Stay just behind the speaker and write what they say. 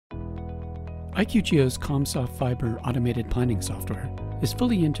IQGeo's Comsof Fiber automated planning software is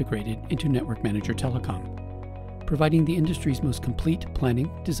fully integrated into Network Manager Telecom, providing the industry's most complete planning,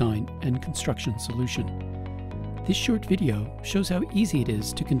 design, and construction solution. This short video shows how easy it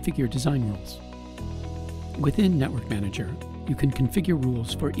is to configure design rules. Within Network Manager, you can configure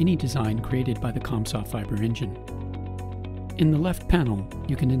rules for any design created by the Comsof Fiber engine. In the left panel,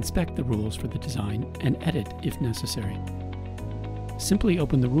 you can inspect the rules for the design and edit if necessary. Simply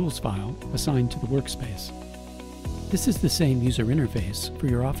open the rules file assigned to the workspace. This is the same user interface for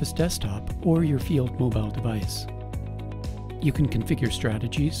your office desktop or your field mobile device. You can configure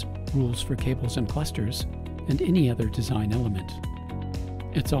strategies, rules for cables and clusters, and any other design element.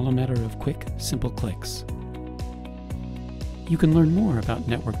 It's all a matter of quick, simple clicks. You can learn more about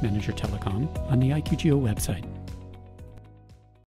Network Manager Telecom on the IQGeo website.